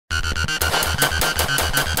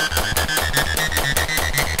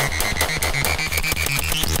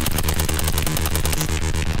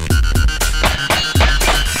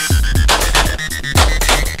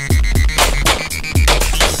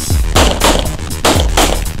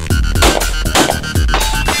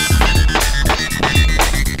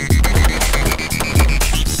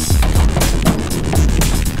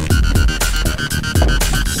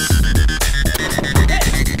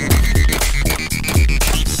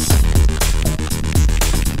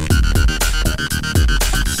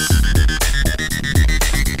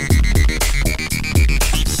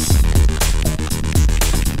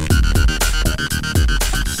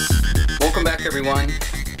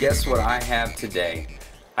guess what I have today?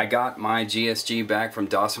 I got my GSG back from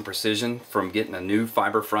Dawson Precision from getting a new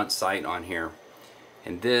fiber front sight on here.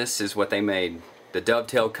 And this is what they made. The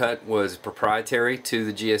dovetail cut was proprietary to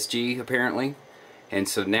the GSG apparently. And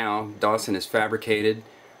so now Dawson has fabricated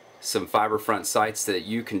some fiber front sights that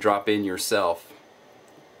you can drop in yourself.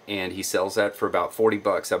 And he sells that for about 40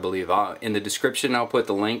 bucks, I believe. In the description I'll put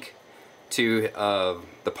the link to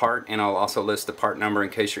the part, and I'll also list the part number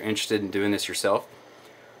in case you're interested in doing this yourself.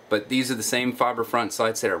 But these are the same fiber front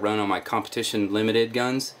sights that I run on my competition limited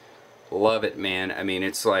guns. Love it, man. I mean,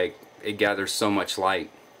 it's like it gathers so much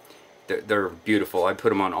light. They're beautiful. I'd put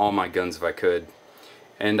them on all my guns if I could.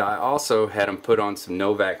 And I also had them put on some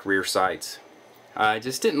Novak rear sights. I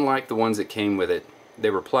just didn't like the ones that came with it. They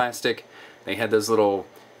were plastic. They had those little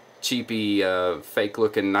cheapy fake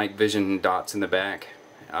looking night vision dots in the back.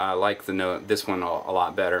 I like this one a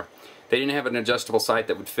lot better. They didn't have an adjustable sight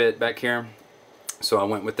that would fit back here, so I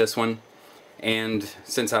went with this one. And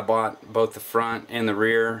since I bought both the front and the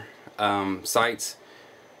rear sights,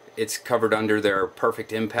 it's covered under their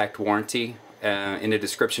perfect impact warranty. In the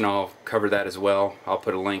description I'll cover that as well. I'll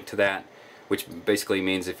put a link to that, which basically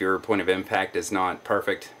means if your point of impact is not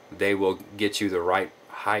perfect, they will get you the right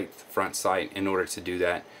height front sight in order to do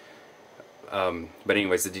that. But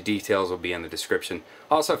anyways, the details will be in the description.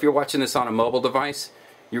 Also, if you're watching this on a mobile device,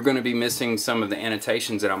 you're going to be missing some of the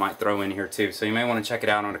annotations that I might throw in here too. So you may want to check it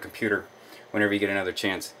out on a computer whenever you get another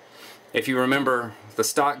chance. If you remember the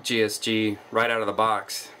stock GSG right out of the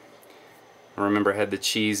box, I remember it had the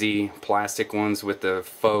cheesy plastic ones with the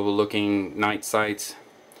faux looking night sights.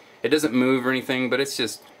 It doesn't move or anything, but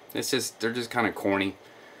they're just kind of corny.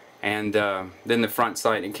 And then the front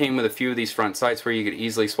sight, it came with a few of these front sights where you could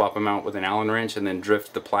easily swap them out with an Allen wrench and then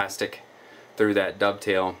drift the plastic through that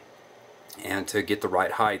dovetail and to get the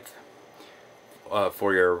right height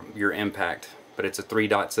for your impact. But it's a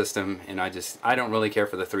 3-dot system, and I don't really care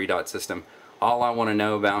for the 3-dot system. All I want to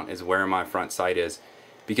know about is where my front sight is,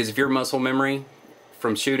 because if your muscle memory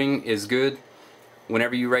from shooting is good,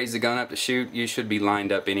 whenever you raise the gun up to shoot, you should be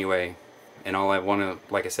lined up anyway. And all I want to,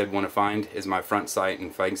 like I said, want to find is my front sight, and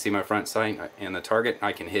if I can see my front sight and the target,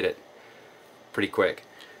 I can hit it pretty quick.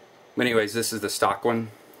 But anyways, this is the stock one.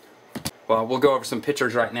 Well, we'll go over some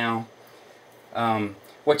pictures right now.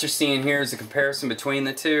 What you're seeing here is a comparison between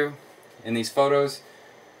the two in these photos.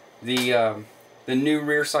 The new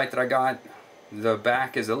rear sight that I got, the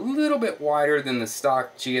back is a little bit wider than the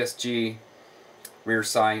stock GSG rear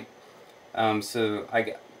sight. So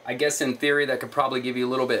I guess in theory that could probably give you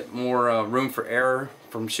a little bit more room for error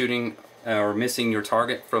from shooting or missing your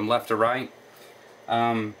target from left to right.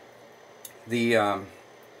 The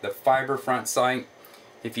fiber front sight,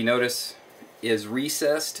 if you notice, is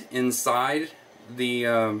recessed inside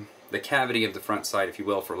the cavity of the front sight, if you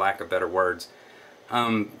will, for lack of better words.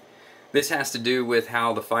 This has to do with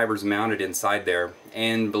how the fiber's mounted inside there,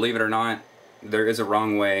 and believe it or not, there is a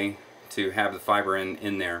wrong way to have the fiber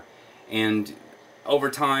in there. And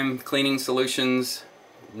over time, cleaning solutions,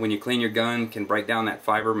 when you clean your gun, can break down that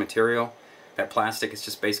fiber material. That plastic is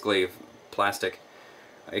just basically plastic.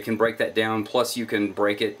 It can break that down, plus you can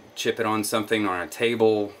break it, chip it on something, on a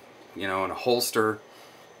table, you know, in a holster,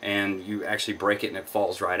 and you actually break it and it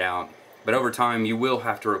falls right out. But over time, you will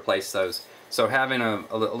have to replace those. So having a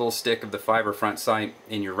little stick of the fiber front sight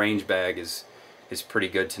in your range bag is pretty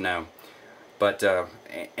good to know. But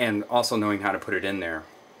and also knowing how to put it in there,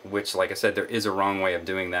 which, like I said, there is a wrong way of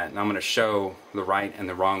doing that, and I'm going to show the right and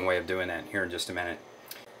the wrong way of doing that here in just a minute.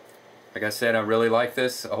 Like I said, I really like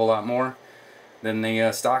this a whole lot more than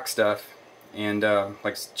the stock stuff, and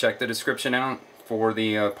like, check the description out for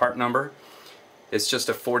the part number. It's just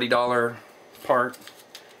a $40 part,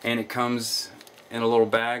 and it comes in a little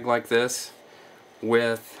bag like this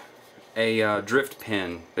with a drift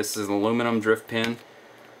pin. This is an aluminum drift pin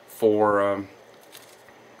for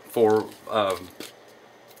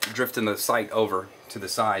drifting the sight over to the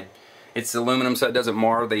side. It's aluminum, so it doesn't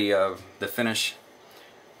mar the finish,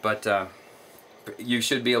 but you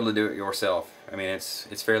should be able to do it yourself. I mean,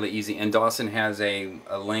 it's fairly easy, and Dawson has a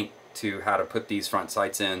link to how to put these front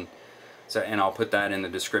sights in, so, and I'll put that in the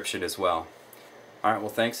description as well. Alright, well,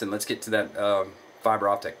 thanks, and let's get to that fiber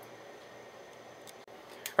optic.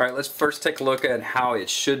 Alright, let's first take a look at how it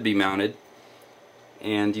should be mounted.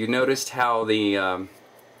 And you noticed how the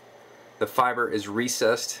fiber is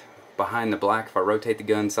recessed behind the black. If I rotate the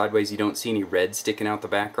gun sideways, you don't see any red sticking out the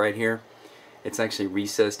back right here. It's actually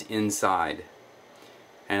recessed inside.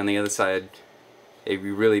 And on the other side,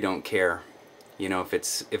 you really don't care, you know, if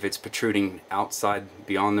it's protruding outside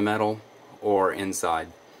beyond the metal or inside.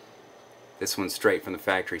 This one's straight from the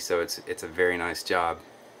factory, so it's a very nice job.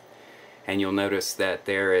 and you'll notice that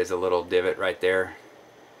there is a little divot right there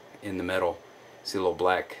in the metal. See a little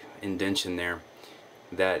black indentation there.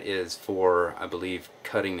 That is for, I believe,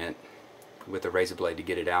 cutting it with a razor blade to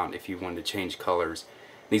get it out if you wanted to change colors.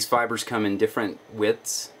 These fibers come in different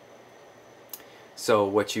widths, so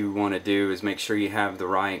what you want to do is make sure you have the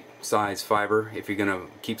right size fiber if you're going to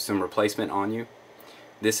keep some replacement on you.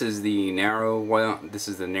 This is the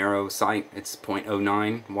narrow sight. It's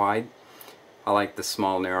 0.09 wide. I like the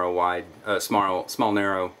small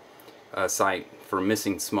narrow sight for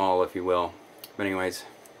missing small, if you will. But anyways,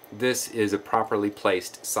 this is a properly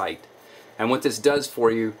placed sight, and what this does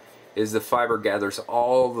for you is the fiber gathers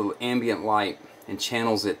all the ambient light and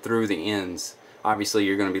channels it through the ends. Obviously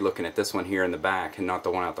you're going to be looking at this one here in the back and not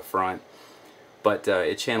the one out the front, but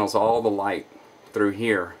it channels all the light through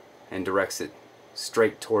here and directs it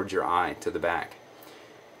straight towards your eye to the back.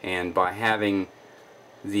 And by having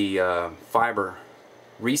the fiber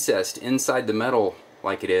recessed inside the metal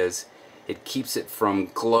like it is, it keeps it from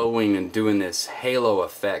glowing and doing this halo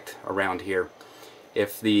effect around here.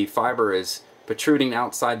 If the fiber is protruding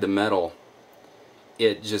outside the metal,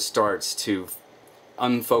 it just starts to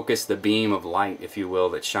unfocus the beam of light, if you will,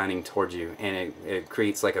 that's shining towards you, and it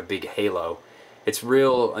creates like a big halo. It's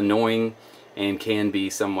real annoying and can be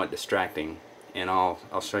somewhat distracting, and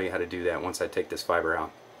I'll show you how to do that once I take this fiber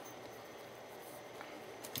out.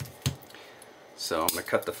 So I'm going to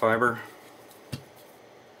cut the fiber.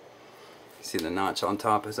 See the notch on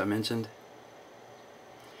top, as I mentioned?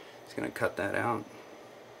 Just going to cut that out.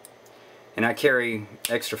 And I carry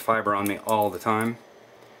extra fiber on me all the time,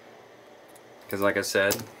 because like I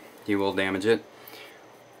said, you will damage it.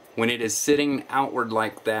 When it is sitting outward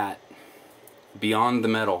like that, beyond the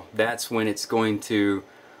metal, that's when it's going to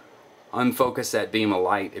unfocus that beam of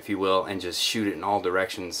light, if you will, and just shoot it in all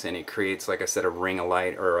directions, and it creates, like I said, a ring of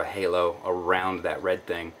light or a halo around that red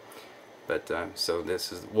thing. But so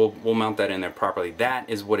this is, we'll mount that in there properly. That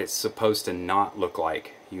is what it's supposed to not look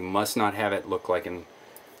like. You must not have it look like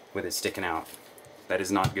with it sticking out. That is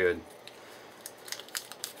not good.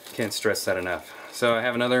 Can't stress that enough. So I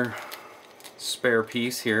have another spare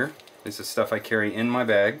piece here. This is stuff I carry in my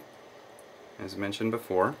bag, as mentioned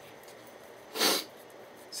before.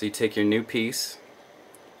 So you take your new piece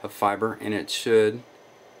of fiber, and it should,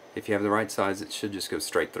 if you have the right size, it should just go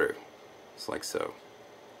straight through. Just like so.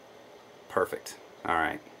 Perfect.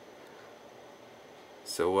 Alright.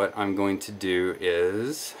 So what I'm going to do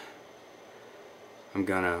is I'm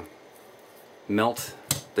going to melt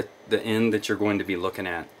the end that you're going to be looking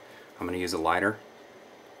at. I'm going to use a lighter,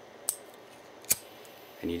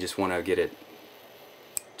 and you just want to get it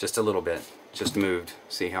just a little bit, just moved.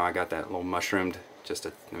 See how I got that little mushroomed?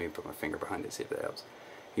 Let me put my finger behind it, see if that helps.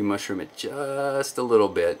 You mushroom it just a little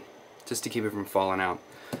bit, just to keep it from falling out.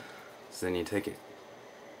 So then you take it,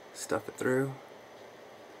 stuff it through.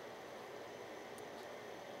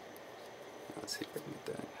 Let's see if I can get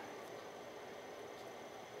that.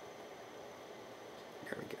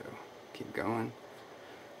 There we go. Keep going.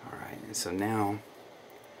 Alright, and so now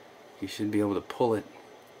you should be able to pull it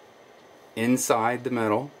inside the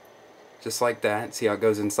metal, just like that. See how it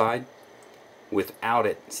goes inside? Without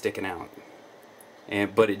it sticking out.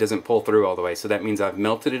 But it doesn't pull through all the way, so that means I've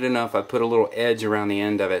melted it enough. I put a little edge around the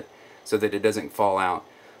end of it so that it doesn't fall out.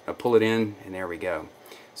 I pull it in, and there we go.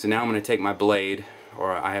 So now I'm going to take my blade,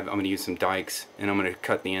 or I'm going to use some dikes, and I'm going to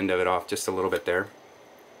cut the end of it off just a little bit there.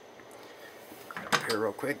 Here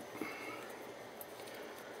real quick.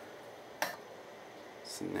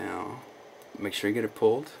 So now, make sure you get it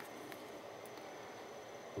pulled.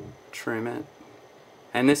 Trim it.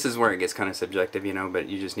 And this is where it gets kind of subjective, you know, but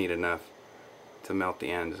you just need enough to melt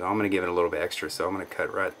the end. So I'm going to give it a little bit extra, so I'm going to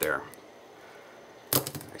cut right there.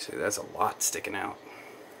 Actually, that's a lot sticking out.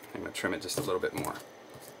 I'm going to trim it just a little bit more.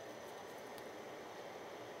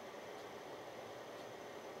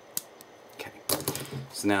 Okay.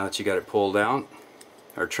 So now that you got it pulled out,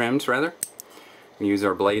 or trimmed rather, we use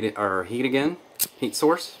our blade, our heat again, heat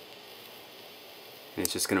source, and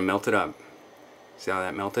it's just going to melt it up. See how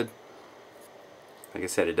that melted? Like I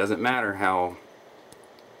said, it doesn't matter how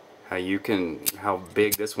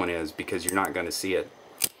big this one is, because you're not going to see it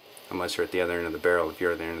unless you're at the other end of the barrel. If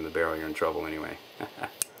you're at the end of the barrel, you're in trouble anyway.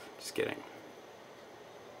 Just kidding.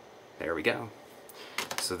 There we go.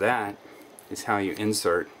 So that is how you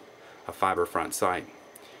insert a fiber front sight.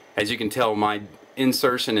 As you can tell, my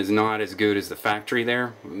insertion is not as good as the factory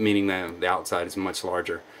there, meaning that the outside is much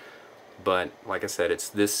larger. But like I said, it's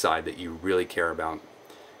this side that you really care about,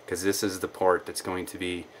 because this is the part that's going to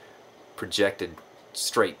be projected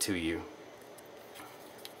straight to you.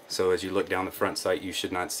 So as you look down the front sight, you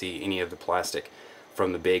should not see any of the plastic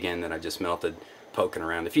from the big end that I just melted poking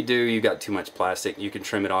around. If you do, you got too much plastic, you can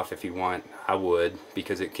trim it off if you want. I would,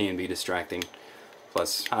 because it can be distracting.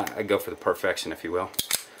 Plus, I go for the perfection, if you will.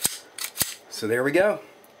 So there we go.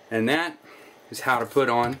 And that is how to put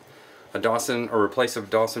on a Dawson, or replace a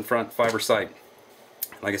Dawson front fiber sight.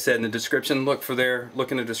 Like I said in the description, look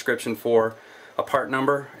in the description for a part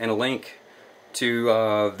number and a link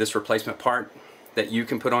to this replacement part that you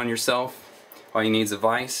can put on yourself. All you need is a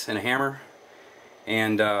vise and a hammer,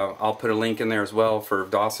 and I'll put a link in there as well for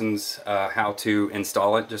Dawson's how to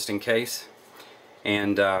install it, just in case.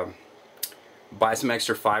 And buy some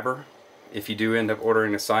extra fiber if you do end up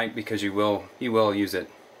ordering a sight, because you will use it.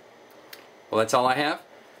 Well, that's all I have.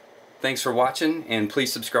 Thanks for watching, and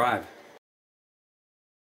please subscribe.